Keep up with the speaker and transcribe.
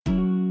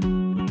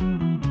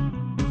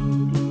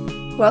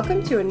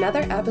Welcome to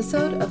another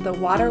episode of the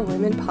Water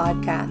Women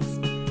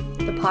Podcast,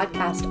 the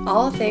podcast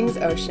all things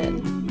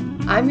ocean.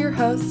 I'm your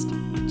host,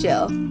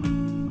 Jill.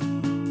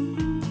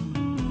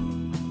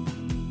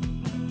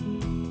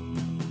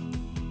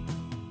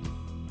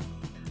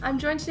 I'm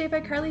joined today by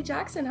Carly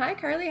Jackson. Hi,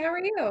 Carly. How are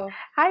you?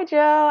 Hi, Jill.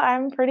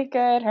 I'm pretty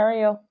good. How are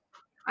you?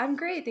 I'm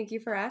great. Thank you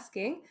for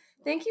asking.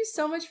 Thank you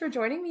so much for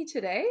joining me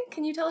today.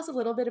 Can you tell us a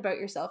little bit about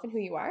yourself and who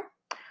you are?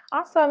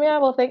 Awesome. Yeah,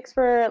 well, thanks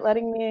for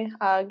letting me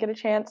get a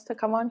chance to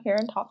come on here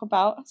and talk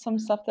about some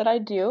stuff that I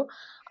do.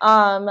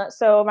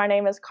 So my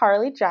name is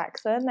Carly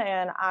Jackson,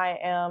 and I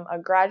am a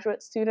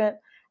graduate student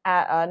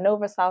at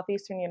Nova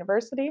Southeastern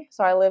University.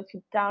 So I live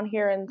down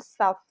here in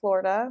South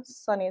Florida,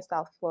 sunny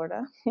South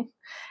Florida.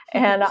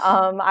 And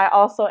I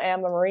also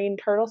am a marine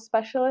turtle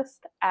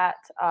specialist at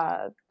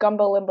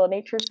Gumbo Limbo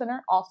Nature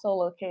Center, also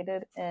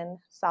located in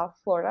South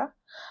Florida.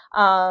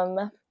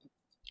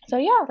 So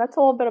yeah, that's a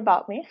little bit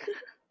about me.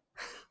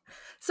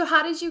 So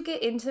how did you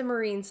get into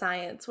marine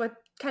science? What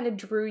kind of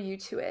drew you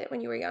to it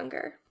when you were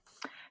younger?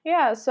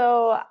 Yeah,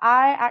 so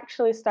I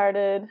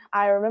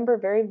remember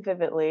very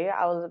vividly,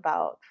 I was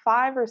about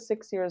 5 or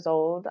 6 years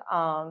old,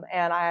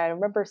 and I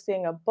remember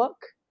seeing a book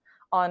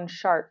on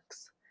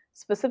sharks,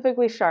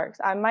 specifically sharks.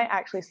 I might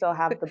actually still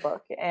have the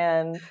book.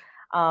 And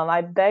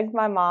I begged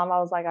my mom, I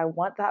was like, I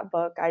want that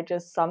book. I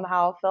just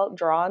somehow felt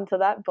drawn to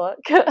that book.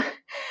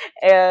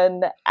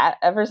 And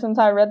ever since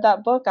I read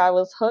that book, I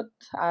was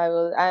hooked.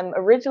 I'm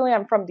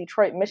from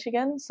Detroit,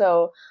 Michigan,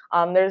 so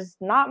there's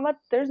no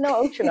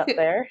ocean up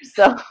there.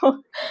 So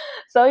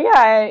yeah,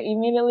 I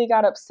immediately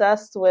got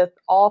obsessed with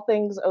all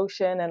things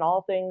ocean and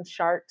all things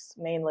sharks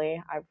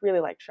mainly. I really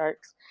like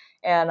sharks.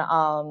 And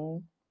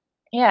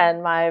yeah,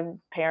 and my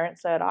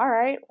parents said, "All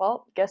right,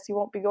 well, guess you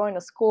won't be going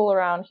to school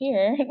around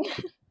here."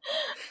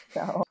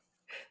 So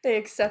They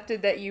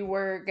accepted that you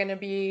were going to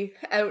be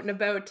out and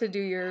about to do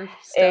your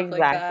stuff like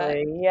that.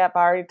 exactly. Yep, I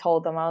already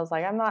told them. I was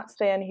like, "I'm not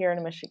staying here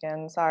in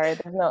Michigan. Sorry,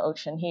 there's no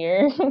ocean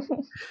here."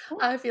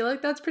 I feel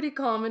like that's pretty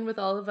common with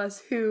all of us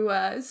who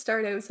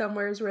start out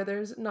somewheres where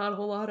there's not a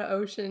whole lot of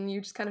ocean. You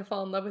just kind of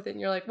fall in love with it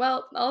and you're like,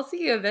 well, I'll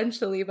see you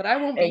eventually, but I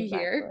won't be Exactly.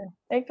 here.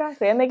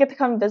 Exactly. And they get to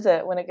come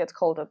visit when it gets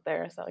cold up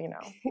there, so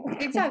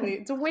Exactly.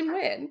 It's a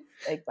win-win.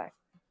 Exactly.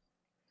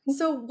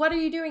 So what are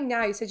you doing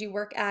now? You said you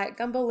work at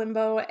Gumbo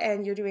Limbo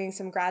and you're doing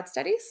some grad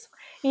studies?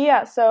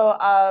 Yeah, so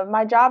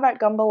my job at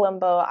Gumbo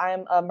Limbo,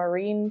 I'm a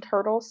marine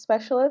turtle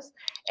specialist,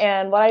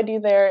 and what I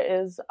do there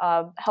is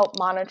help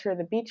monitor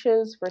the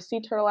beaches for sea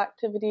turtle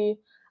activity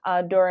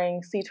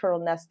during sea turtle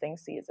nesting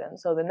season.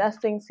 So the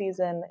nesting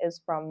season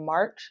is from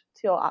March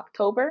till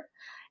October,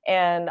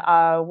 and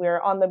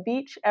we're on the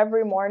beach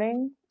every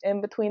morning in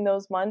between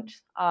those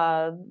months.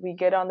 We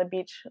get on the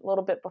beach a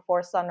little bit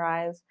before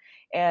sunrise,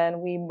 and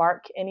we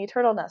mark any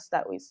turtle nests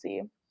that we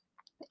see.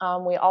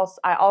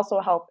 I also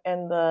help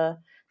in the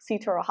Sea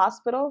Turtle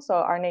Hospital. So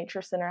our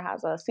nature center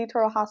has a Sea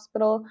Turtle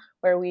Hospital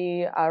where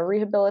we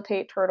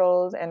rehabilitate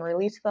turtles and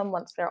release them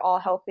once they're all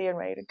healthy and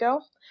ready to go.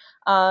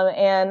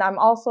 And I'm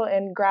also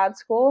in grad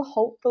school,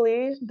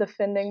 hopefully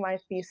defending my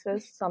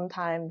thesis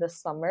sometime this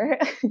summer.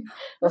 We'll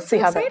That's see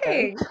so how that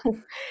exciting. goes.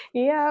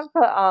 Yeah,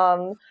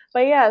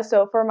 but yeah.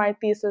 So for my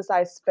thesis,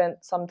 I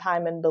spent some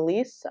time in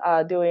Belize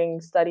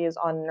doing studies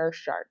on nurse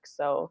sharks.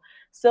 So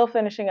still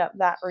finishing up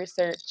that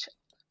research.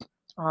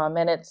 And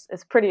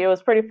it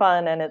was pretty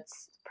fun, and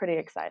it's pretty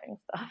exciting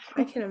stuff.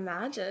 I can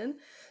imagine.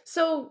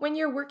 So when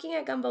you're working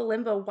at Gumbo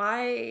Limbo,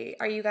 why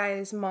are you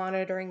guys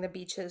monitoring the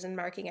beaches and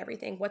marking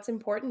everything? What's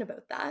important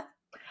about that?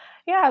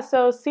 Yeah,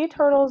 so sea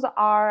turtles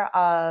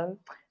are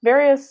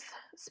various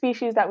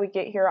species that we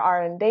get here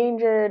are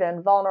endangered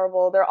and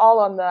vulnerable. They're all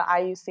on the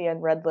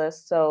IUCN Red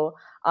List, so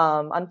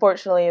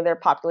unfortunately their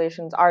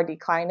populations are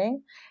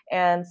declining.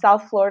 And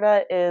South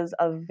Florida is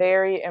a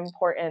very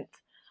important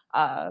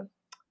uh,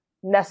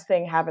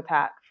 nesting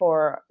habitat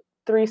for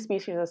three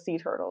species of sea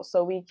turtles.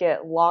 So we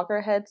get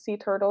loggerhead sea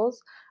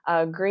turtles,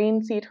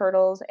 green sea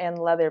turtles, and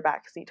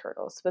leatherback sea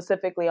turtles,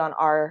 specifically on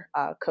our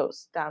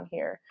coast down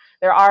here.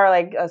 There are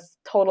like a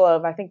total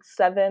of, I think,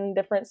 7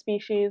 different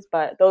species,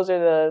 but those are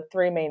the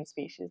 3 main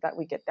species that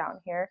we get down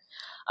here.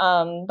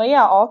 But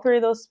yeah, all 3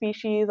 of those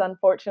species,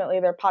 unfortunately,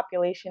 their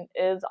population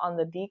is on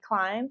the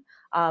decline.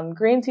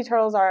 Green sea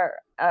turtles are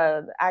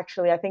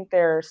actually, I think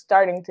they're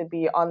starting to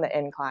be on the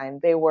incline.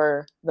 They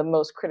were the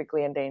most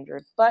critically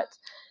endangered, but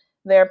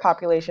their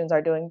populations are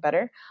doing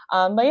better.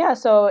 But yeah,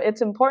 so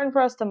it's important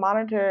for us to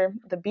monitor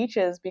the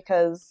beaches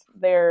because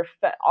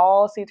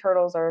all sea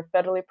turtles are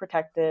federally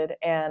protected,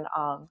 and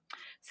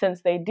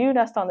since they do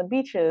nest on the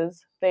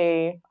beaches,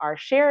 they are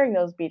sharing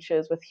those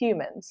beaches with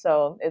humans.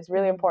 So it's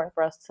really important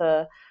for us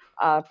to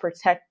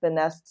protect the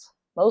nests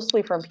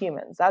mostly from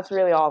humans. That's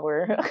really all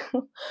we're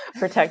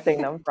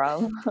protecting them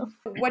from.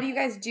 What do you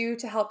guys do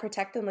to help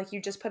protect them? Like you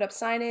just put up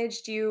signage?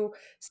 Do you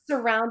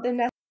surround the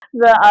nest?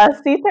 The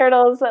sea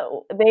turtles,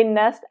 they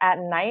nest at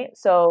night,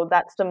 so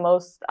that's the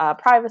most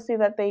privacy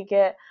that they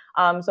get.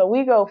 So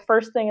we go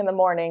first thing in the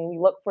morning, we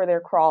look for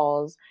their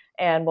crawls,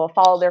 and will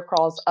follow their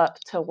crawls up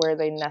to where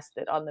they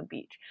nested on the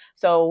beach.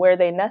 So where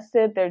they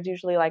nested, there's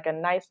usually like a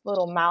nice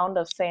little mound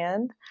of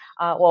sand,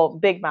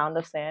 big mound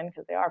of sand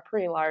because they are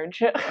pretty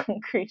large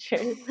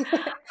creatures.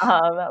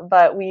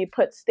 But we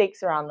put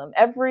stakes around them.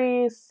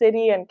 Every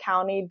city and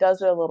county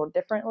does it a little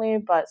differently,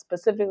 but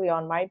specifically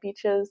on my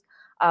beaches,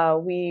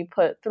 we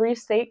put 3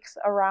 stakes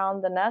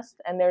around the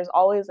nest, and there's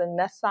always a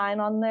nest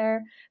sign on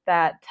there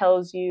that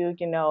tells you,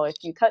 if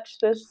you touch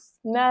this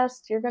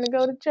nest, you're going to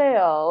go to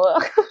jail.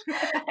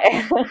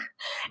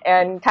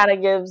 and kind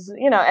of gives,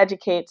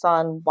 educates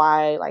on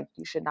why, like,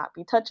 you should not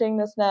be touching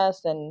this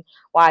nest and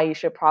why you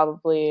should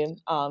probably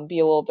be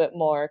a little bit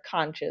more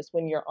conscious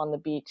when you're on the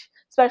beach,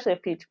 especially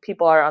if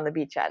people are on the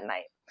beach at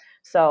night.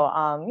 So,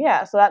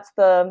 so that's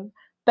the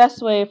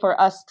best way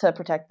for us to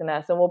protect the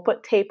nest. And we'll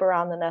put tape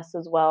around the nest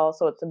as well,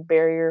 so it's a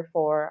barrier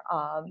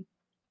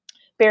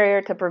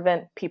to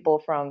prevent people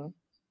from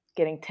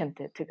getting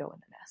tempted to go in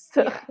the nest.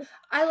 Yeah.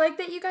 I like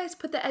that you guys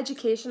put the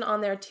education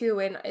on there too,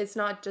 and it's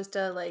not just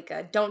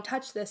a don't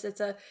touch this,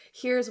 it's a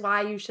here's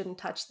why you shouldn't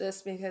touch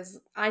this, because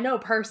I know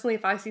personally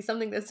if I see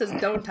something that says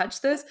don't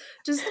touch this,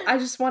 I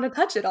just want to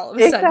touch it all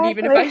of a sudden,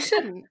 even if I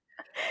shouldn't.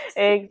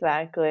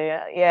 Exactly.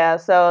 Yeah,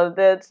 so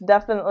that's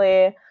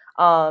definitely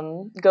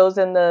goes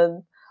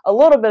into a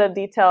little bit of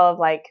detail of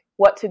like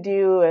what to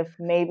do if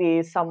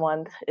maybe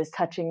someone is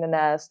touching the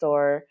nest,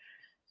 or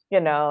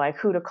like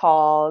who to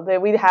call.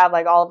 We'd have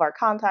like all of our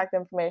contact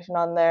information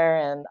on there,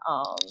 and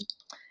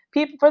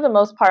people, for the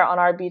most part, on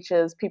our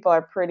beaches, people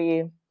are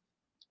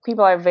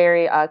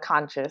very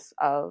conscious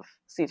of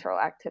sea turtle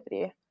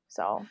activity.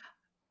 So,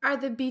 are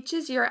the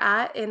beaches you're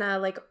at in a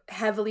like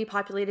heavily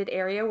populated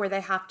area where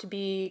they have to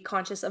be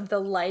conscious of the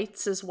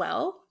lights as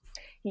well?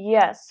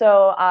 yes.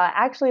 So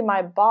actually,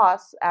 my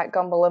boss at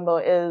Gumbo Limbo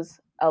is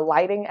a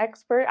lighting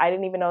expert. I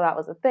didn't even know that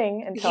was a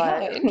thing until Yeah, I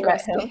met him.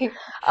 interesting.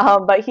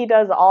 But he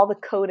does all the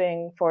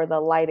coding for the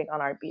lighting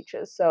on our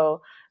beaches.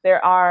 So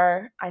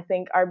I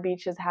think our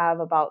beaches have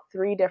about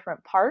 3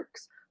 different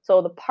parks. So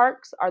the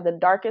parks are the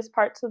darkest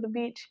parts of the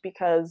beach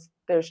because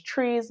there's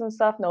trees and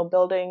stuff, no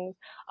buildings.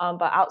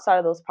 But outside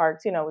of those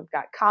parks, we've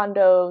got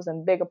condos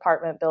and big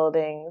apartment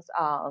buildings.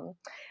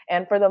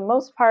 And for the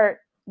most part,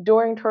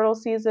 during turtle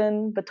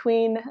season,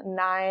 between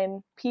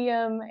 9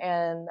 p.m.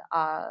 and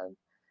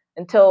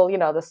until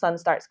the sun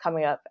starts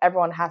coming up,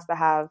 everyone has to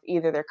have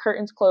either their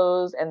curtains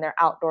closed and their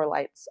outdoor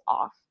lights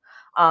off,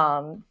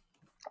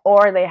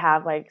 or they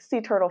have like sea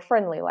turtle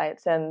friendly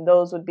lights, and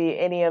those would be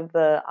any of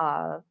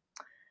the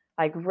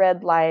like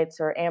red lights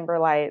or amber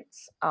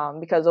lights,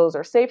 because those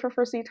are safer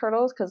for sea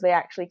turtles because they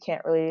actually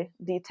can't really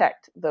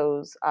detect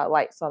those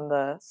lights on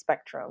the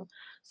spectrum.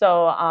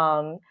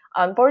 So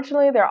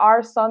unfortunately, there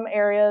are some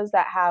areas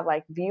that have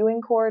like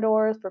viewing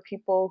corridors for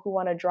people who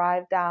want to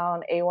drive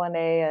down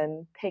A1A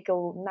and take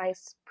a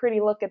nice, pretty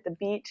look at the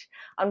beach.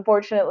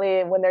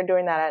 Unfortunately, when they're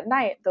doing that at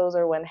night, those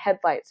are when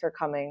headlights are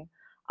coming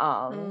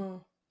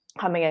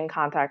in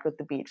contact with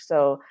the beach.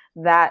 So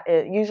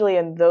usually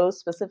in those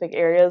specific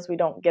areas, we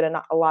don't get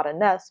a lot of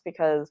nests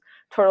because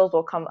turtles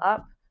will come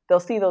up, they'll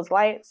see those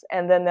lights,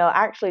 and then they'll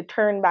actually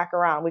turn back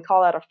around. We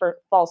call that a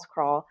false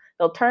crawl.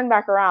 They'll turn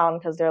back around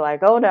because they're like,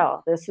 oh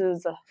no, this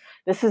is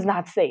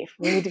not safe.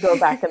 We need to go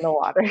back in the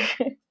water.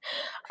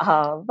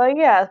 But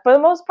yeah, for the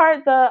most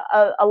part,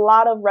 a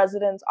lot of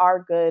residents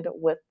are good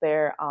with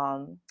their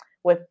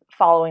with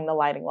following the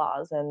lighting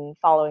laws and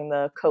following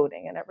the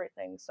coding and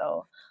everything.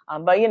 So,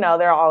 but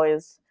there are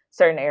always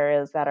certain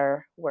areas that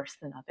are worse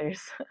than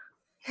others.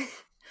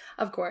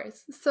 Of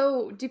course.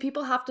 So, do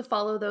people have to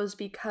follow those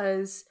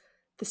because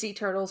the sea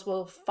turtles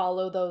will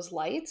follow those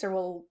lights,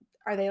 or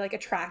are they like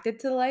attracted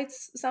to the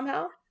lights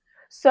somehow?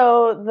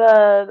 So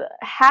the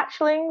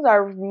hatchlings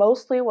are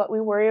mostly what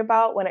we worry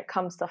about when it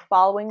comes to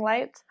following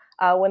lights.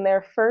 When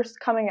they're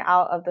first coming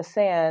out of the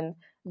sand,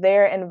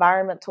 their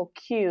environmental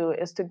cue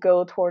is to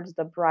go towards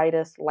the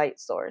brightest light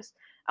source.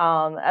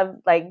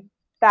 Like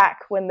back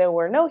when there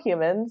were no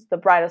humans, the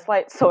brightest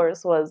light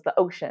source was the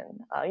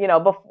ocean. Even Yeah.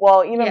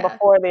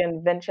 before the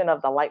invention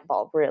of the light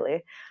bulb,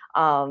 really,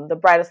 the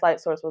brightest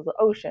light source was the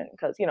ocean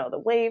because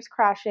the waves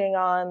crashing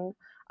on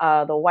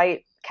the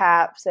white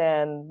caps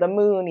and the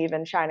moon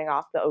even shining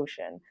off the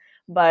ocean.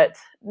 But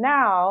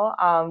now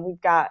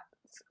we've got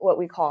what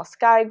we call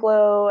sky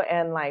glow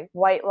and like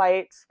white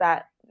lights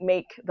that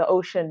make the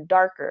ocean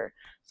darker.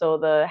 So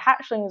the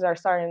hatchlings are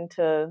starting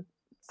to,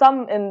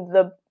 some in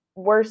the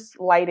worst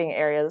lighting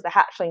areas, the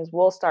hatchlings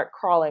will start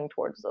crawling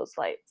towards those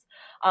lights.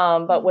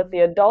 But with the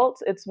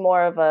adults, it's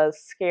more of a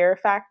scare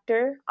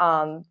factor.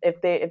 If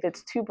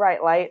it's too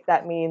bright light,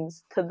 that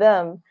means to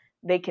them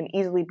they can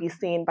easily be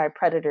seen by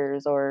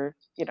predators or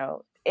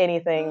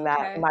anything that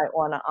Okay. might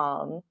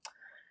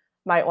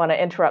want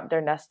to interrupt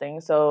their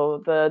nesting.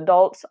 So the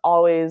adults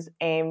always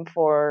aim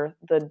for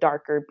the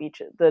darker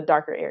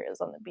areas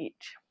on the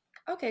beach.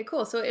 Okay,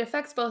 cool. So it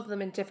affects both of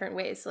them in different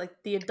ways. So, like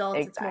the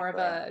adults, it's more of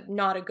Exactly. a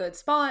not a good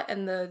spot,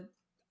 and the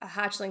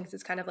hatchlings,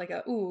 it's kind of like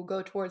a ooh,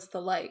 go towards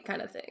the light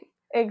kind of thing.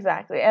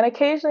 Exactly. And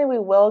occasionally we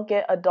will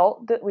get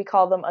we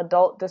call them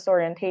adult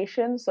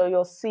disorientation. So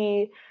you'll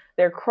see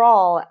their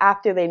crawl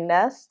after they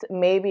nest,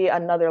 maybe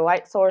another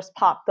light source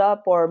popped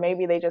up, or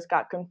maybe they just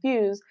got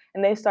confused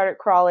and they started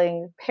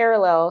crawling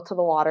parallel to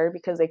the water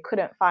because they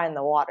couldn't find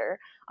the water,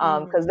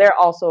 because they're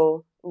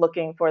also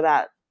looking for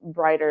that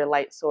brighter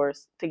light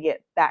source to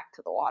get back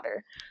to the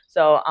water.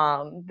 So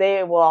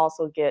they will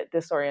also get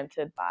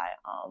disoriented by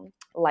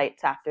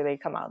lights after they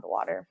come out of the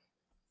water.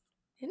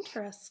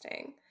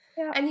 Interesting.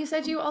 Yeah. And you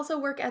said you also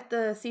work at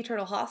the Sea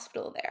Turtle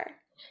Hospital there.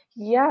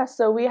 Yeah,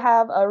 so we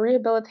have a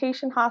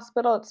rehabilitation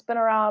hospital. It's been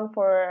around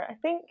for, I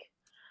think,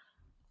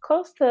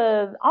 close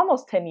to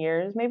almost 10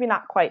 years, maybe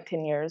not quite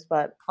 10 years,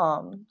 but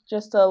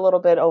just a little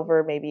bit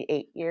over maybe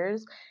 8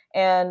 years.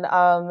 And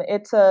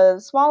it's a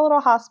small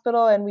little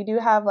hospital, and we do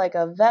have like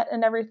a vet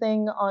and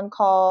everything on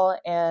call,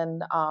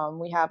 and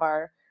we have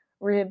our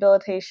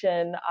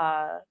rehabilitation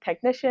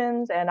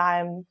technicians, and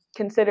I'm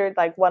considered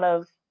like one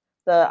of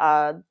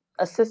the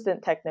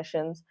assistant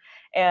technicians.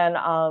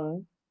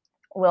 And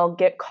we'll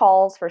get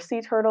calls for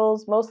sea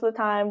turtles. Most of the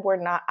time,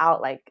 we're not out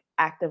like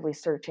actively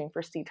searching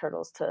for sea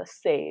turtles to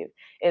save.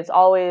 It's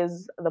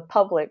always the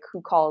public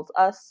who calls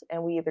us,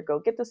 and we either go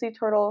get the sea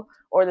turtle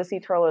or the sea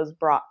turtle is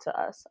brought to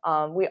us.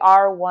 We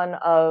are one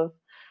of,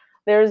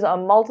 there's a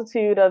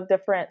multitude of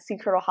different sea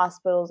turtle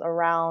hospitals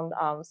around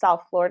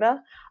South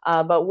Florida,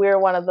 but we're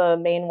one of the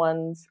main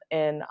ones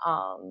in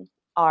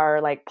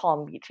our like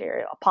Palm Beach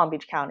area. Palm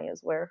Beach County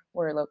is where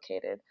we're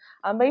located.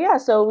 But yeah,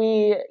 so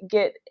we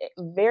get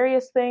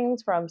various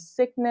things from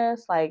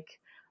sickness like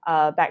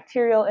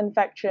bacterial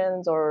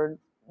infections or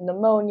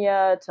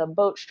pneumonia to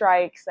boat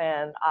strikes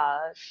and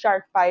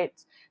shark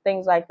bites,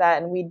 things like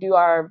that. And we do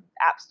our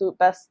absolute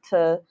best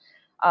to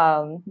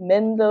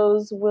mend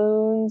those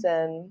wounds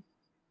and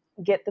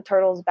get the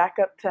turtles back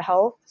up to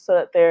health so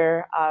that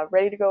they're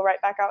ready to go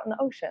right back out in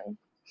the ocean.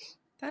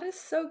 That is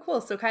so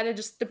cool. So kind of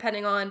just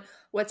depending on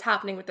what's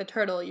happening with the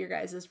turtle, your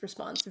guys'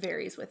 response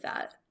varies with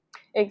that.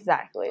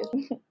 Exactly.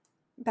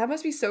 That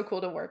must be so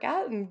cool to work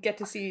at and get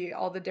to see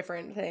all the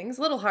different things.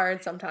 A little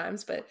hard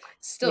sometimes, but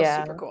still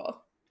Yeah. super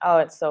cool. Oh,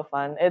 it's so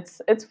fun.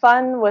 It's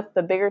fun with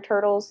the bigger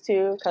turtles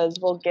too, because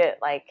we'll get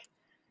like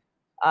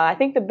I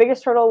think the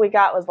biggest turtle we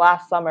got was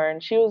last summer,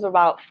 and she was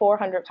about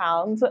 400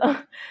 pounds.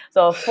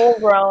 So a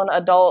full-grown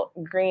adult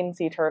green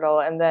sea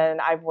turtle. And then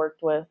I've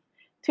worked with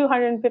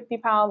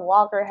 250-pound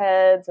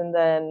loggerheads, and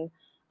then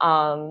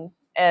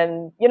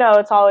and you know,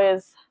 it's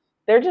always,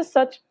 they're just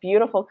such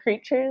beautiful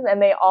creatures,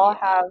 and they all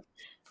have,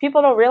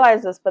 people don't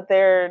realize this, but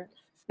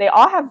they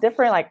all have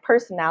different like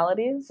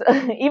personalities.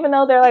 Even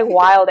though they're like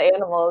wild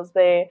animals,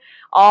 they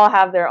all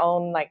have their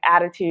own like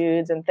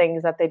attitudes and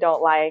things that they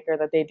don't like or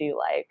that they do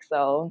like.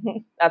 So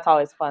that's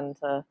always fun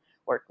to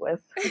work with.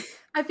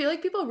 I feel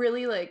like people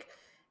really like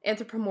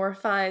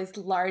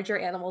anthropomorphize larger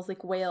animals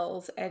like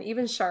whales and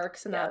even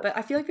sharks and that, but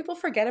I feel like people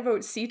forget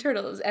about sea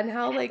turtles and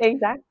how like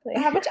Exactly.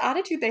 how much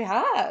attitude they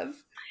have.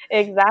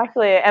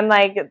 Exactly. And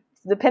like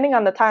depending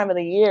on the time of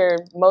the year,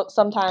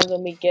 sometimes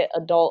when we get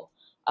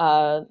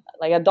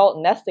like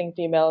adult nesting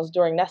females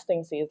during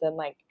nesting season,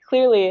 like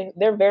clearly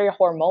they're very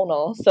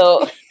hormonal.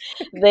 So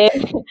they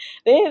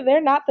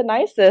they're not the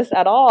nicest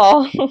at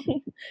all.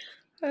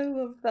 I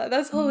love that.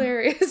 That's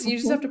hilarious. You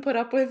just have to put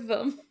up with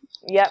them.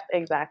 Yep,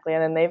 exactly.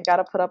 And then they've got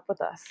to put up with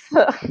us.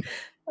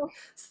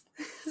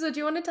 So do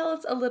you want to tell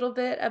us a little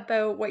bit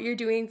about what you're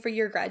doing for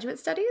your graduate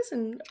studies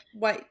and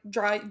what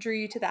drew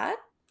you to that?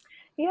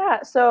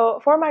 Yeah,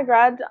 so for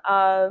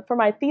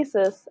my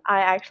thesis, I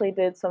actually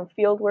did some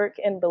field work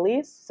in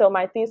Belize. So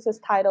my thesis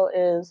title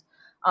is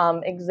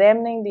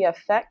Examining the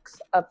Effects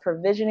of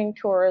Provisioning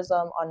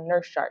Tourism on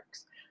Nurse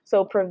Sharks.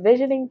 So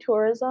provisioning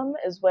tourism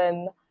is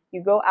when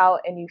you go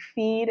out and you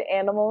feed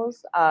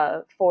animals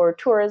for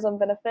tourism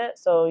benefit.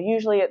 So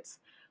usually it's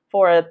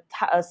for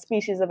a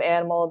species of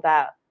animal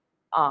that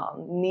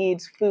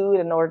needs food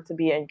in order to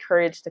be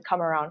encouraged to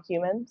come around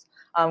humans.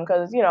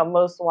 Because you know,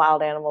 most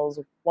wild animals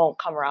won't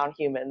come around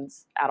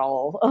humans at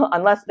all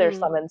unless there's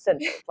some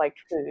incentive like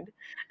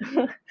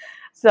food.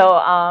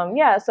 So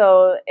yeah,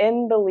 so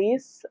in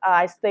Belize,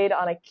 I stayed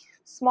on a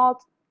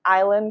small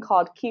island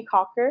called Caye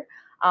Caulker,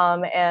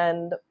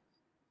 and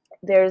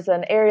there's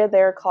an area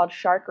there called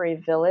Shark Ray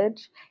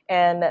Village,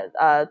 and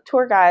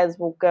tour guides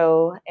will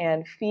go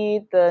and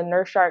feed the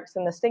nurse sharks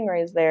and the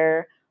stingrays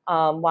there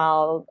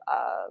while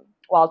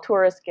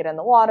tourists get in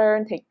the water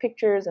and take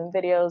pictures and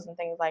videos and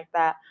things like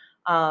that.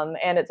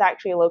 And it's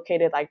actually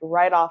located like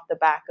right off the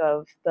back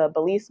of the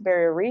Belize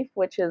Barrier Reef,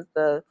 which is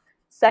the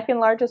second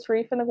largest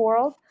reef in the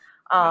world.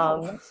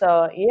 Wow.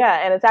 So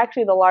yeah, and it's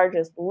actually the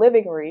largest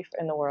living reef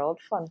in the world.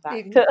 Fun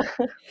fact.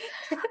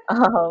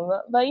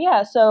 But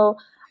yeah, so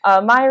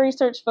my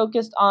research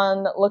focused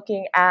on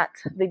looking at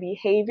the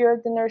behavior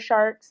of the nurse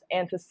sharks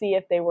and to see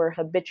if they were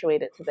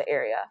habituated to the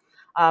area.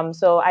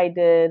 So I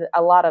did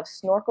a lot of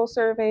snorkel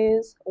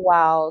surveys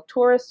while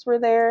tourists were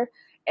there,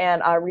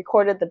 and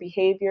recorded the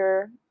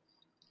behavior,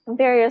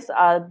 various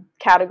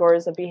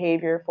categories of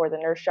behavior for the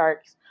nurse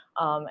sharks.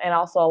 And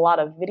also a lot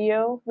of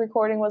video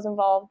recording was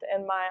involved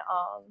in my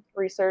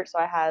research. So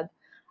I had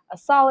a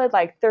solid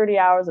like 30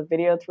 hours of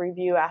video to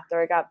review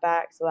after I got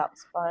back, so that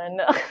was fun.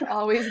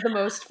 Always the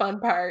most fun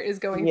part is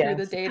going through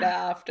the Yes. data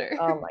after.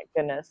 Oh my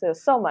goodness, it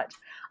was so much.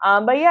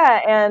 But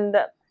yeah, and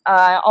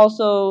I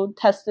also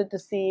tested to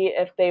see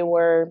if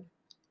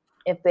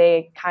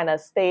they kind of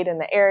stayed in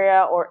the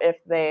area, or if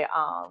they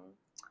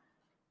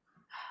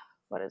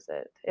what is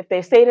it? If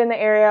they stayed in the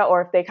area,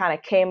 or if they kind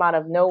of came out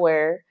of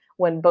nowhere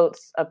when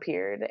boats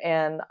appeared,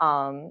 and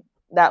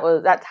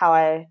that's how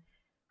I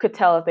could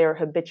tell if they were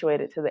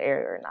habituated to the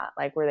area or not.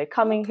 Like, were they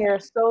coming Okay. here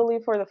solely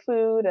for the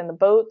food and the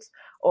boats,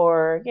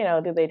 or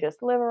do they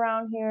just live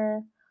around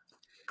here?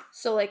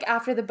 So, like,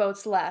 after the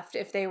boats left,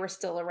 if they were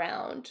still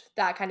around,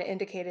 that kind of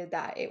indicated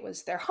that it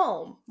was their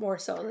home more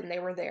so than they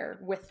were there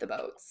with the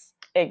boats.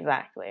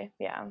 Exactly.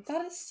 Yeah.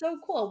 That is so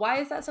cool. Why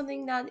is that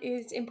something that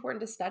is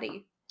important to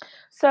study?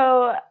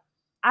 So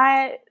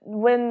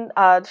when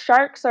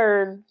sharks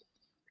are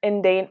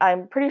endangered,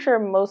 I'm pretty sure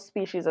most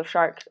species of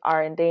sharks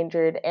are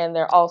endangered, and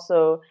they're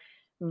also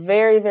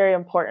very, very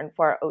important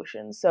for our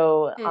oceans.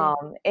 So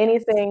Mm, yes.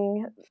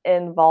 anything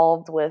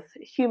involved with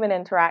human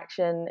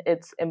interaction,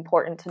 it's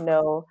important to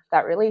know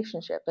that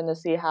relationship and to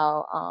see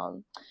how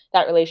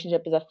that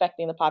relationship is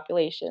affecting the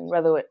population,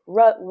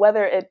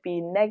 whether it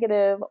be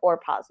negative or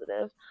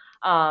positive.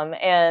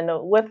 And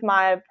with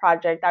my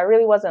project, I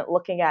really wasn't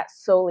looking at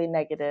solely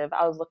negative.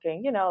 I was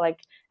looking, like,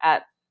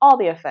 at all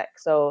the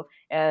effects. So,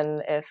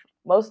 and if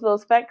most of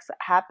those effects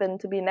happen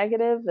to be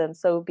negative, then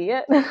so be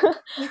it.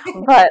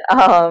 but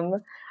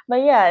but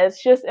yeah,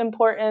 it's just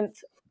important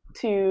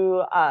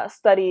to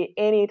study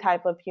any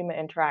type of human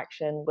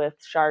interaction with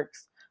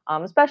sharks,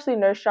 especially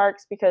nurse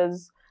sharks,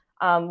 because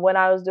when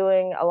I was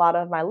doing a lot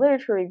of my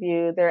literature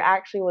review, there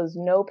actually was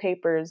no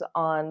papers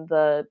on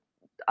the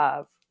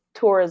uh,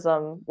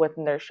 tourism with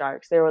nurse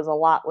sharks. There was a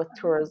lot with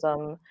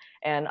tourism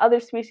and other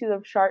species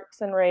of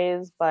sharks and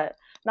rays, but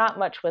not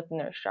much with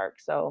nurse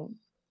sharks. So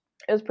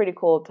it was pretty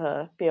cool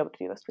to be able to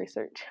do this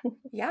research.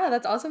 Yeah,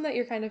 that's awesome that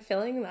you're kind of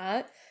feeling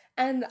that.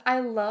 And I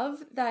love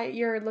that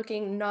you're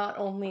looking not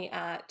only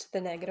at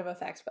the negative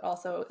effects, but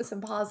also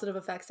some positive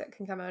effects that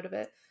can come out of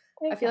it.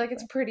 I feel like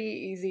it's Exactly.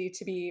 pretty easy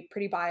to be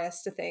pretty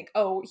biased to think,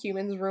 oh,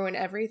 humans ruin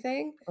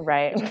everything,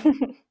 Right.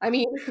 which I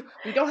mean,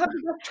 we don't have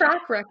the best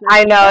track record,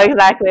 I know, but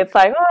exactly. It's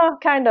like, oh,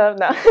 kind of.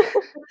 No.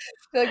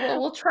 like,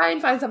 well, we'll try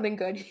and find something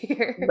good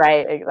here.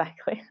 Right,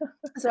 exactly.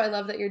 So I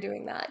love that you're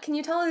doing that. Can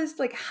you tell us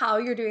like how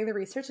you're doing the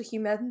research? Like you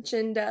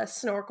mentioned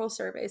snorkel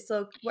surveys.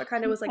 So what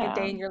kind of was like a Yeah.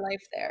 day in your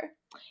life there?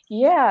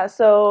 Yeah,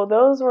 so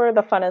those were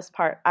the funnest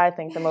part, I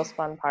think the most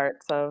fun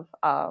parts of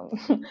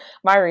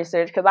my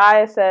research. Because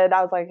I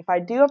was like, if I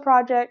do a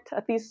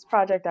thesis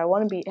project, I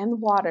want to be in the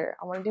water.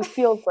 I want to do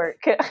field work.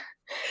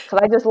 Because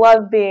I just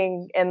love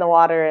being in the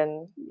water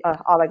and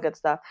all that good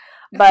stuff.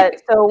 But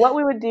so what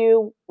we would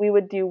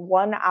do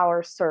 1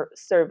 hour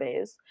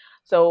surveys.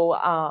 So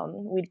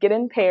we'd get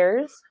in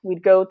pairs.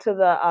 We'd go to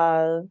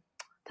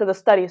the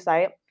study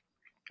site,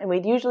 and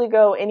we'd usually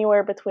go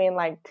anywhere between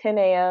like 10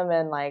 a.m.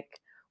 and like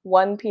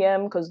 1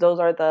 p.m. because those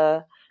are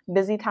the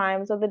busy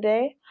times of the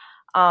day.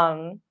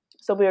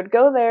 So we would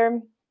go there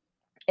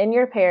in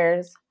your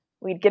pairs.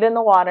 We'd get in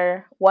the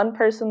water. One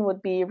person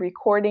would be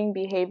recording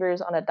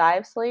behaviors on a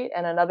dive slate,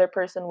 and another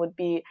person would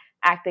be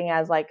acting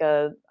as like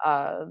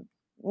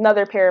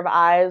another pair of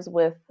eyes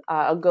with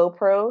a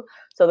GoPro.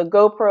 So the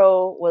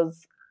GoPro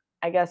was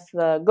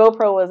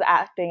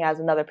acting as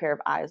another pair of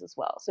eyes as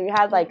well. So you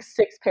had like Mm.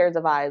 6 pairs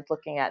of eyes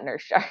looking at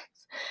nurse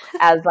sharks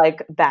as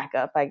like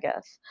backup, I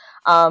guess.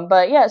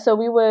 But yeah, so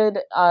we would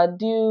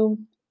do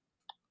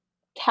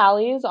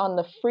tallies on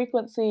the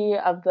frequency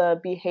of the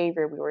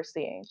behavior we were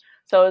seeing.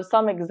 So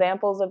some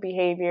examples of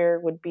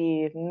behavior would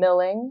be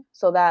milling.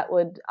 So that's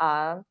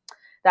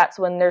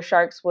when nurse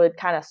sharks would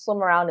kind of swim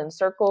around in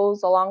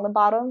circles along the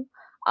bottom.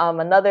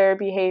 Another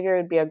behavior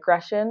would be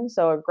aggression.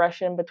 So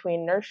aggression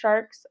between nurse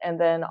sharks, and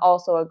then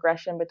also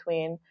aggression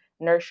between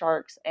nurse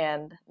sharks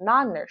and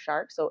non-nurse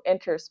sharks. So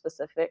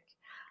interspecific.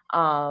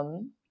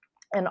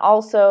 And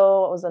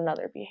also, what was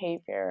another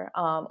behavior?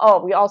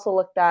 We also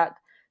looked at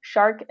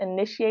shark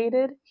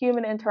initiated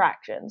human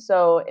interaction.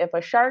 So if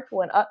a shark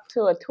went up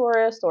to a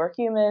tourist or a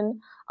human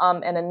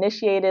and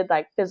initiated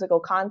like physical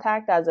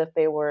contact as if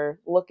they were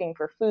looking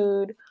for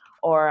food,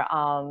 or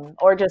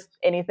just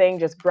anything,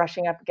 just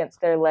brushing up against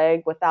their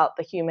leg without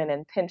the human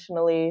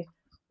intentionally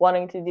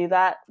wanting to do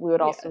that, we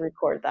would also Yeah.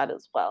 record that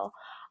as well.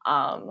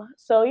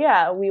 So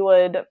yeah, we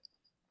would.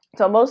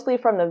 So mostly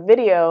from the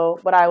video,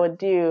 what I would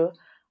do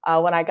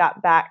when I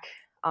got back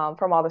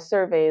from all the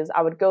surveys,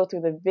 I would go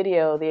through the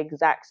video the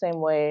exact same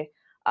way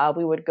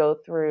we would go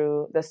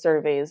through the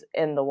surveys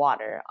in the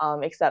water.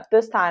 Except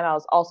this time I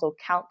was also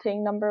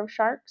counting number of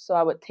sharks. So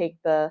I would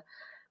take the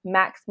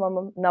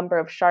maximum number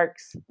of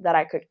sharks that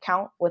I could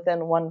count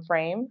within one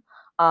frame,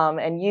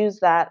 and use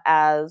that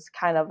as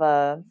kind of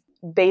a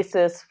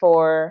basis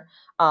for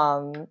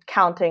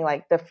counting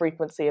like the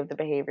frequency of the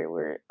behavior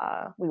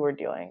we were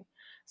doing.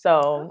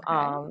 So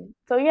Okay.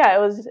 so yeah, it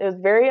was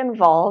very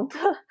involved.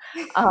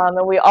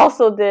 And we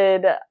also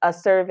did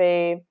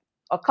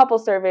a couple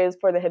surveys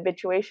for the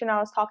habituation I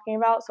was talking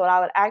about. So I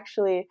would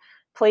actually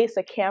place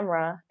a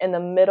camera in the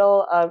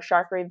middle of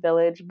Shark Reef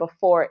Village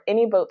before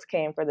any boats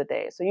came for the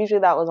day. So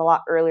usually that was a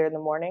lot earlier in the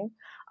morning.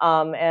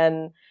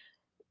 And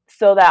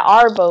so that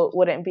our boat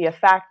wouldn't be a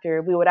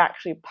factor, we would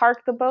actually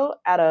park the boat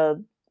at a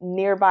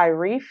nearby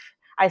reef.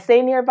 I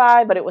say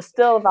nearby, but it was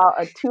still about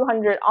a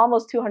 200,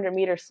 almost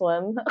 200-meter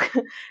swim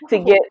to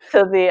get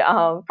to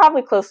the,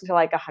 probably closer to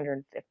like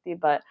 150,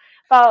 but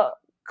about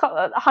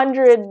a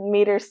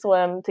 100-meter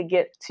swim to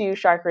get to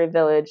Shark Reef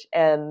Village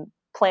and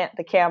plant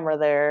the camera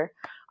there.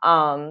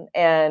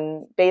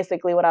 And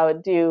basically what I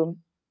would do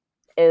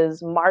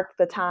is mark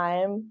the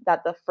time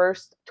that the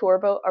first tour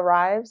boat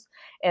arrives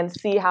and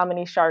see how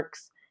many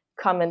sharks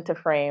come into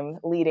frame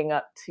leading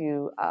up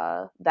to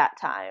that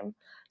time.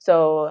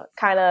 So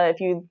kind of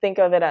if you think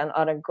of it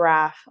on a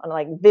graph, on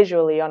like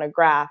visually on a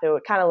graph, it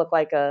would kind of look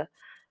like a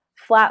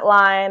flat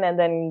line, and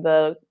then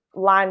the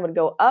line would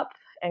go up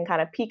and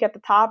kind of peak at the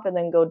top and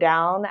then go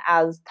down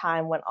as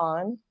time went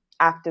on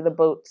after the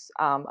boats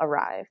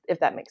arrived, if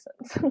that makes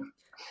sense.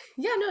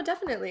 Yeah, no,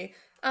 definitely.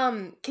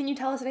 Can you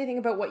tell us anything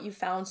about what you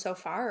found so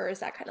far, or is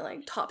that kind of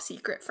like top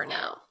secret for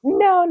now?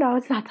 No,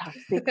 it's not top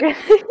secret.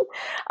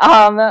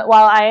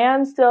 While I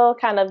am still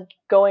kind of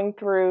going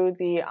through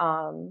the,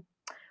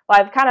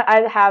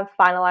 I have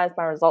finalized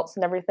my results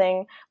and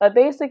everything, but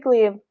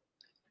basically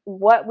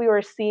what we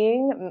were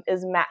seeing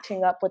is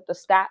matching up with the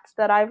stats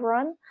that I've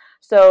run.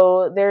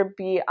 So their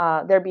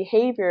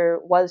behavior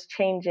was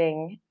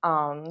changing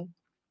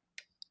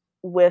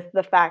with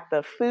the fact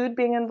of food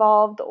being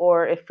involved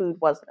or if food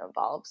wasn't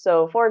involved.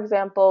 So, for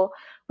example,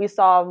 we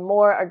saw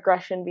more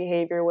aggression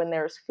behavior when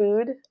there's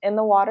food in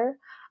the water,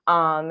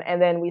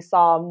 and then we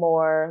saw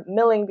more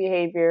milling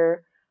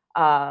behavior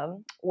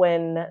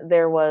when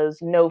there was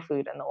no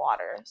food in the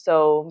water.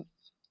 So,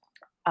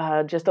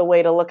 just a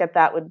way to look at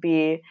that would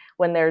be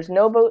when there's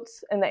no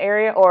boats in the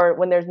area or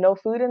when there's no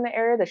food in the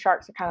area, the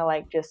sharks are kind of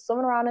like just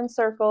swimming around in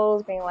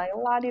circles, being like,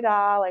 la di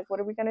da, like, what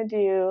are we going to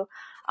do?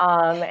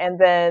 And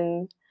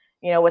then,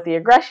 with the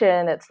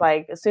aggression, it's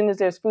like as soon as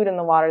there's food in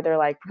the water, they're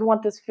like, we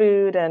want this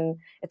food and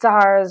it's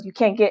ours, you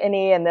can't get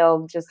any. And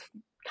they'll just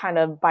kind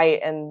of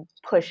bite and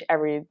push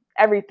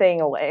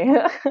everything away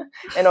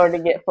in order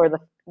to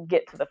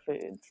get to the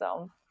food.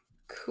 So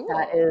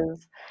that Cool.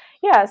 is,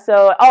 yeah.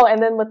 So, oh,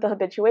 and then with the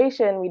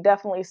habituation, we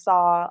definitely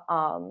saw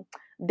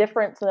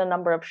difference in the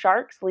number of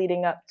sharks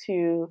leading up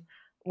to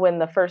when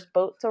the first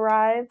boats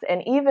arrived.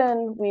 And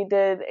even we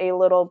did a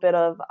little bit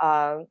of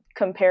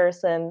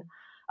comparison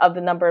of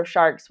the number of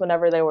sharks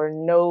whenever there were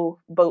no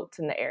boats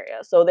in the area.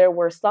 So there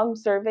were some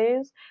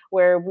surveys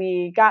where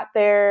we got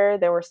there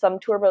were some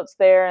tour boats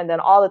there, and then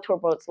all the tour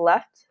boats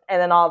left,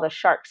 and then all the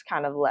sharks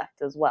kind of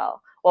left as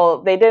well.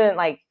 Well, they didn't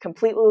like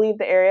completely leave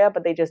the area,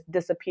 but they just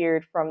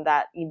disappeared from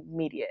that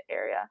immediate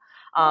area.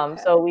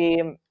 Okay. So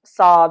we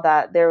saw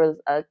that there was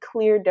a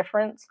clear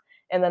difference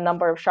in the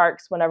number of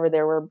sharks whenever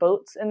there were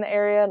boats in the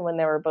area and when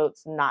there were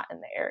boats not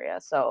in the area.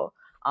 So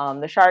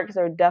the sharks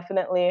are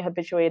definitely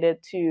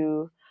habituated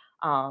to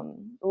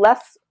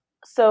less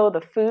so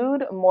the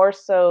food, more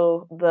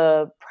so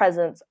the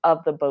presence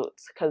of the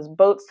boats, because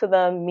boats to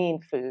them mean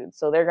food.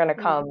 So they're going to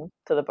Mhm. come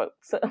to the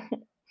boats.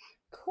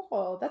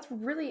 Cool. That's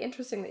really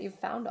interesting that you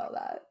found all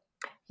that.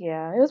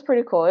 Yeah, it was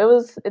pretty cool.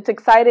 It's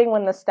exciting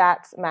when the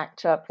stats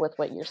match up with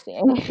what you're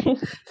seeing.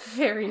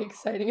 Very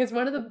exciting. It's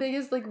one of the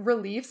biggest like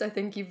reliefs I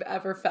think you've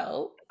ever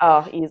felt.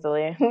 Oh,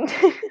 easily.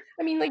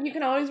 I mean, like you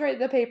can always write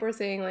the paper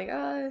saying like,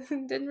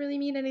 it didn't really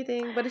mean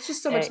anything, but it's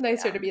just so much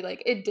nicer Yeah, to be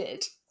like, it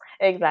did.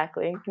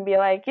 exactly. You can be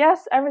like,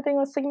 yes, everything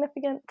was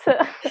significant.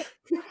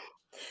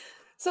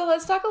 So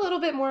let's talk a little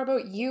bit more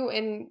about you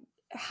and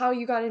how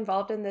you got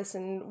involved in this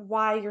and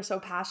why you're so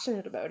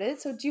passionate about it.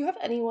 So do you have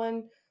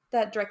anyone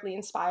that directly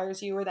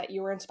inspires you or that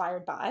you were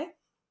inspired by?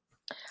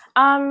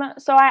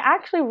 So I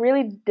actually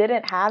really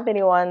didn't have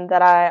anyone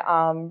that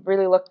I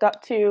really looked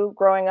up to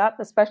growing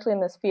up, especially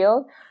in this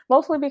field,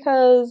 mostly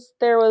because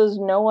there was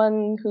no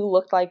one who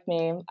looked like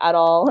me at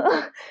all.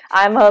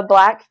 I'm a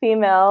black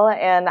female,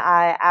 and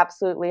I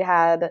absolutely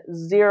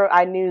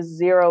I knew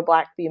zero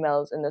black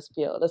females in this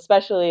field,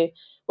 especially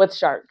with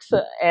sharks.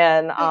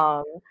 And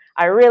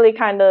I really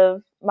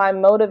my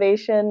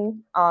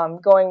motivation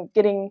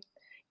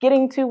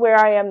getting to where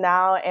I am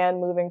now and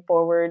moving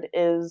forward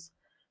is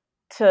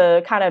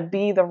to kind of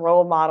be the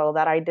role model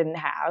that I didn't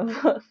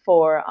have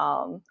for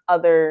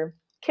other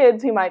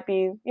kids who might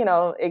be,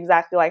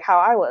 exactly like how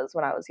I was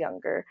when I was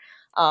younger.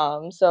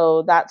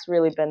 So that's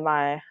really been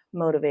my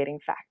motivating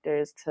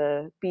factors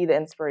to be the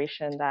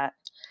inspiration that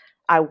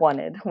I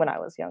wanted when I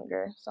was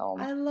younger. So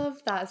I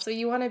love that. So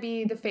you want to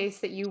be the face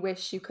that you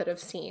wish you could have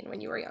seen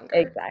when you were younger.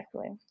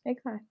 exactly,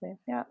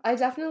 yeah, I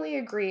definitely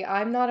agree.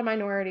 I'm not a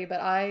minority,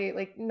 but I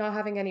like not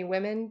having any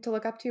women to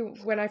look up to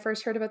when I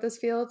first heard about this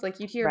field.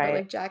 Like you'd hear about right,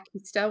 like Jackie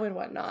Stowe and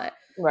whatnot.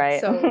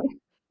 right. So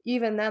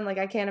even then, like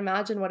I can't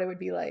imagine what it would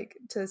be like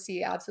to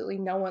see absolutely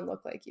no one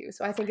look like you.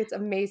 So I think it's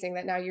amazing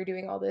that now you're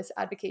doing all this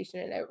advocacy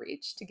and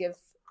outreach to give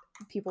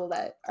people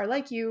that are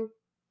like you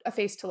a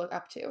face to look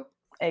up to.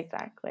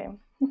 Exactly.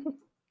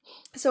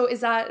 So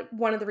is that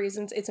one of the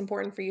reasons it's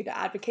important for you to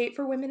advocate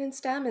for women in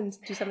STEM and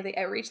do some of the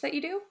outreach that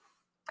you do?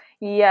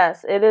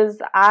 Yes, it is.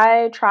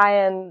 I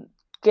try and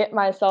get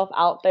myself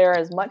out there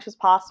as much as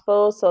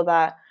possible so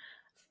that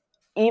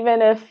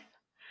even if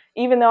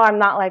even though I'm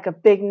not like a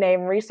big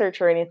name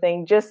researcher or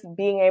anything, just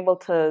being able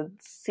to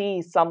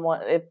see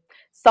someone, if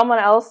someone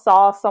else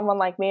saw someone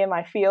like me in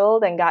my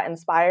field and got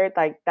inspired,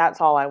 like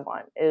that's all I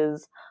want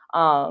is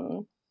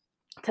um,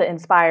 to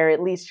inspire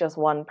at least just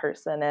one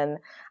person. And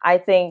I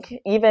think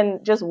even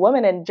just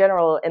women in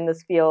general in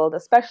this field,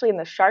 especially in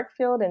the shark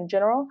field in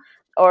general,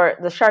 or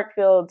the shark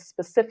field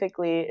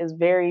specifically, is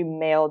very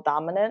male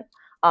dominant.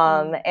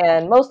 Mm.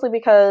 And mostly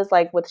because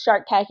like with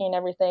shark tagging and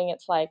everything,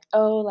 it's like,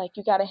 oh, like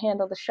you got to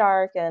handle the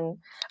shark and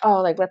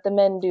oh, like let the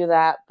men do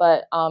that.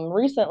 But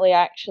recently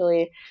I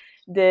actually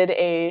did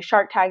a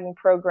shark tagging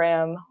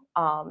program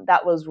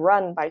that was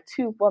run by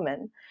two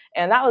women,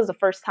 and that was the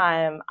first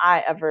time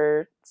I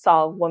ever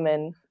saw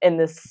women in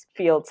this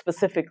field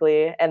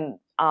specifically, and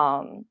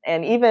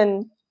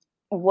even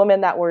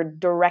women that were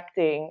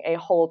directing a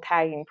whole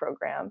tagging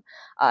program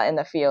in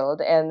the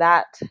field, and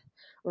that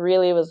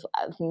really was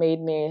made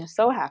me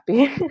so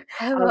happy. I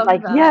I was love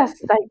like, that. yes,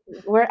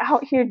 like we're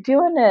out here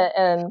doing it,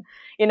 and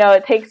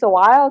it takes a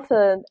while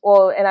to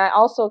and I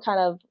also kind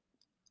of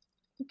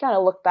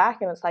look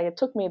back and it's like it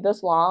took me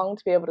this long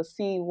to be able to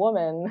see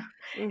women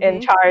in Hmm.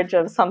 charge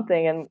of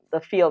something in the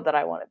field that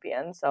I want to be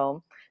in.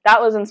 So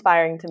that was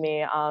inspiring to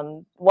me.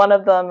 One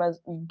of them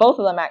is both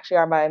of them actually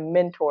are my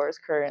mentors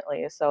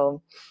currently.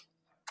 So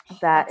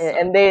that That's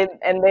so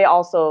and they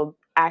also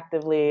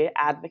actively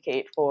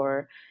advocate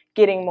for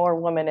getting more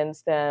women in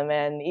STEM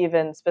and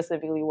even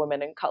specifically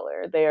women in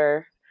color. They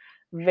are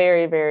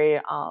very,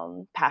 very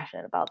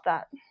passionate about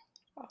that.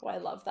 Oh, I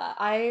love that.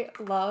 I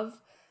love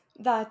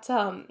that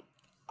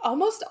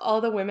almost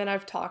all the women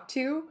I've talked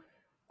to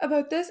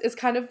about this is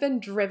kind of been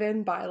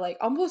driven by like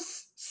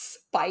almost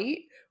spite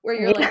where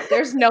you're Yeah. like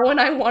there's no one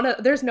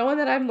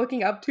that I'm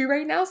looking up to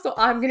right now, so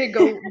I'm going to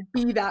go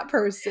be that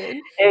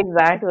person.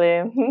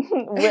 Exactly.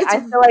 It's I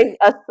feel like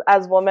us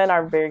as women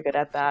are very good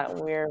at that.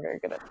 We're very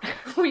good at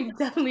that. we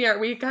definitely are.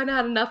 We kind of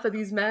had enough of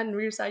these men.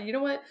 We decided, you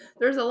know what?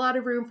 There's a lot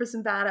of room for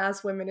some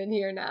badass women in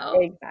here now.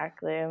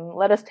 Exactly.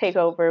 Let us take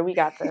over. We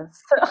got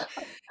this.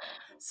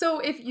 So,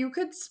 if you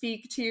could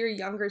speak to your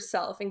younger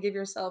self and give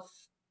yourself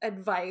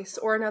advice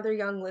or another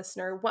young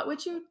listener, what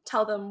would you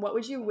tell them? What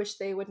would you wish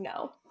they would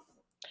know?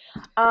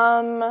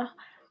 um,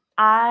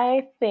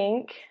 I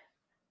think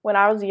when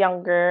I was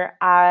younger,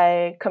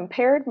 I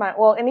compared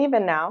and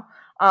even now,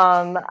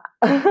 um,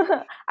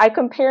 I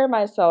compare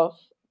myself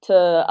to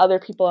other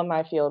people in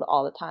my field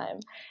all the time.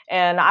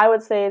 And I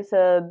would say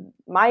to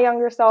my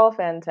younger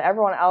self and to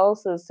everyone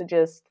else is to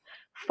just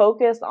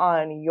focus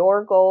on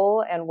your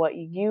goal and what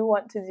you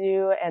want to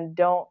do and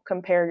don't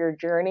compare your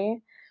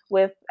journey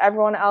with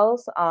everyone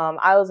else.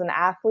 I was an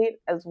athlete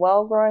as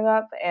well growing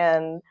up,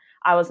 and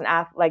I was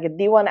like a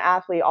D1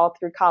 athlete all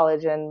through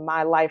college, and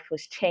my life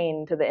was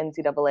chained to the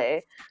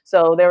NCAA.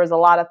 So there was a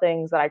lot of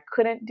things that I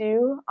couldn't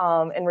do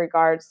in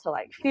regards to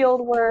like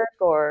field work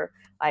or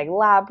like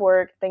lab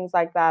work, things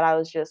like that.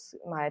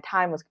 My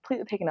time was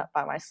completely taken up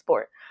by my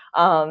sport.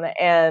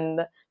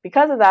 And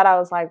because of that, I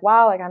was like,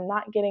 wow, like I'm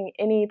not getting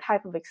any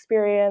type of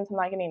experience. I'm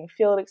not getting any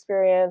field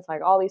experience.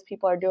 Like all these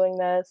people are doing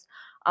this.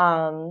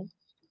 Um,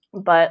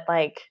 but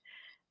like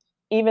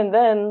even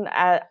then,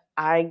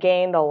 I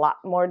gained a lot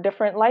more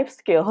different life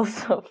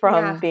skills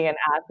from Yeah, being an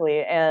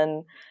athlete.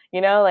 And,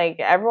 like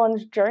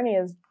everyone's journey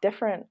is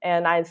different.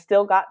 And I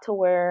still got to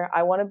where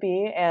I want to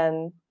be.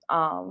 And,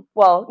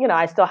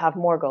 I still have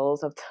more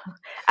goals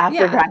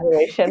after yeah.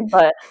 graduation.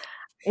 But,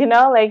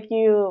 like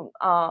you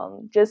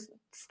just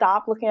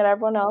stop looking at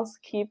everyone else,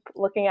 keep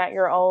looking at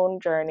your own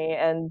journey,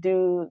 and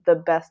do the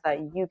best that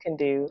you can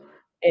do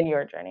in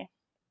your journey.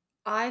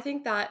 I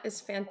think that is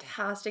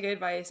fantastic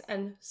advice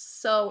and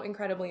so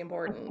incredibly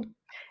important.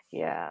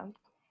 Yeah.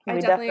 I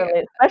We definitely,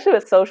 definitely, especially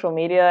with social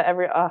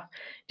media,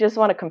 just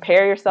want to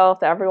compare yourself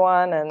to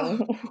everyone oh, and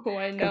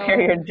I compare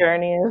know. your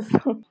journeys.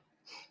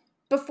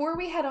 Before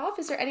we head off,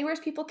 is there anywhere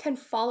people can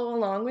follow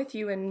along with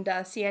you and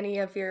see any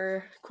of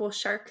your cool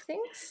shark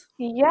things?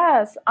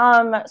 Yes.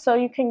 So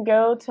you can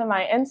go to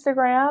my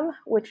Instagram,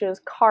 which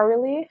is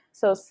Carlee,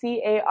 so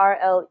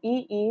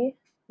Carlee,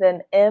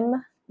 then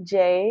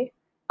MJ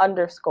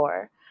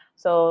underscore.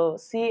 So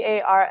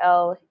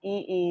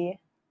CarleeMJ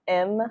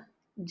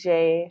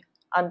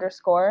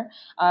underscore.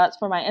 That's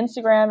for my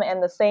Instagram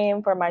and the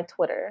same for my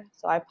Twitter.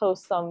 So I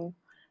post some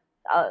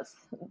uh,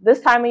 this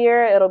time of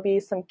year, it'll be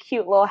some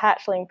cute little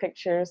hatchling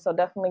pictures. So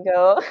definitely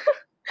go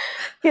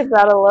give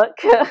that a look.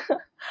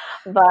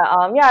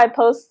 But yeah, I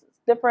post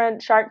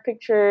different shark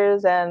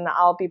pictures, and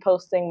I'll be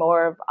posting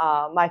more of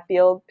my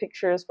field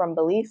pictures from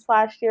Belize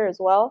last year as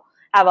well.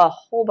 I have a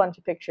whole bunch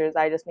of pictures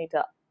I just need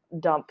to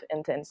dump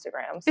into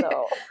Instagram.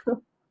 So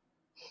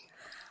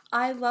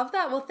I love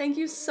that. Well, thank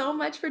you so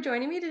much for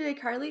joining me today,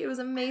 Carlee. It was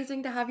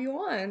amazing to have you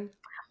on.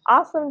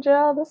 awesome,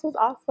 Jill. This was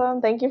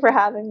awesome. Thank you for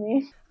having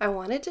me. I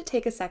wanted to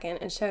take a second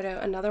and shout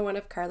out another one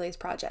of Carlee's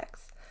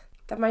projects.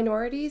 the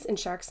Minorities in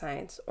Shark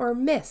Science, or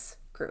MISS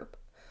group.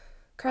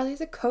 Carly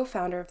is a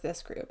co-founder of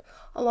this group,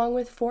 along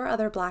with 4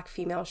 other Black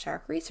female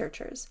shark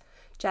researchers,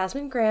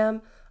 Jasmine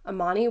Graham,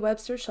 Amani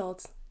Webster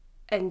Schultz,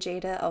 and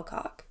Jada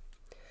Elcock.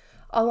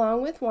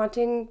 Along with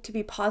wanting to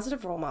be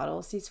positive role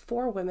models, these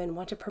 4 women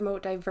want to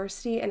promote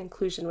diversity and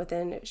inclusion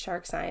within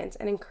shark science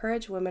and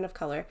encourage women of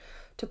color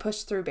to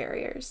push through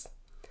barriers.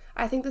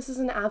 I think this is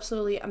an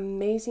absolutely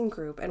amazing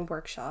group and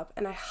workshop,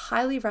 and I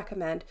highly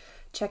recommend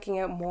checking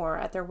out more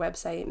at their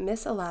website,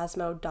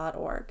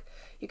 misselasmo.org.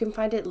 You can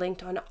find it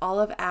linked on all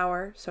of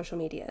our social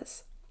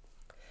medias.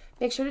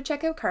 Make sure to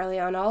check out Carly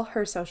on all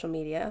her social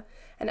media,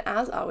 and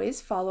as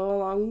always, follow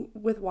along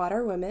with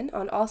Water Women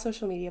on all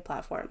social media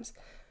platforms.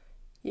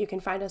 You can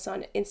find us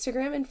on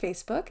Instagram and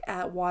Facebook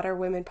at Water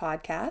Women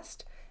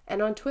Podcast,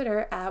 and on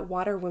Twitter at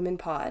Water Women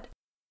Pod.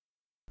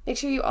 Make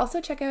sure you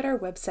also check out our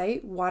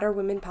website,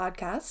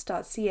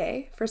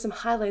 waterwomenpodcast.ca, for some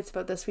highlights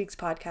about this week's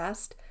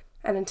podcast.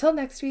 And until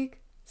next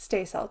week,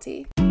 stay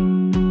salty.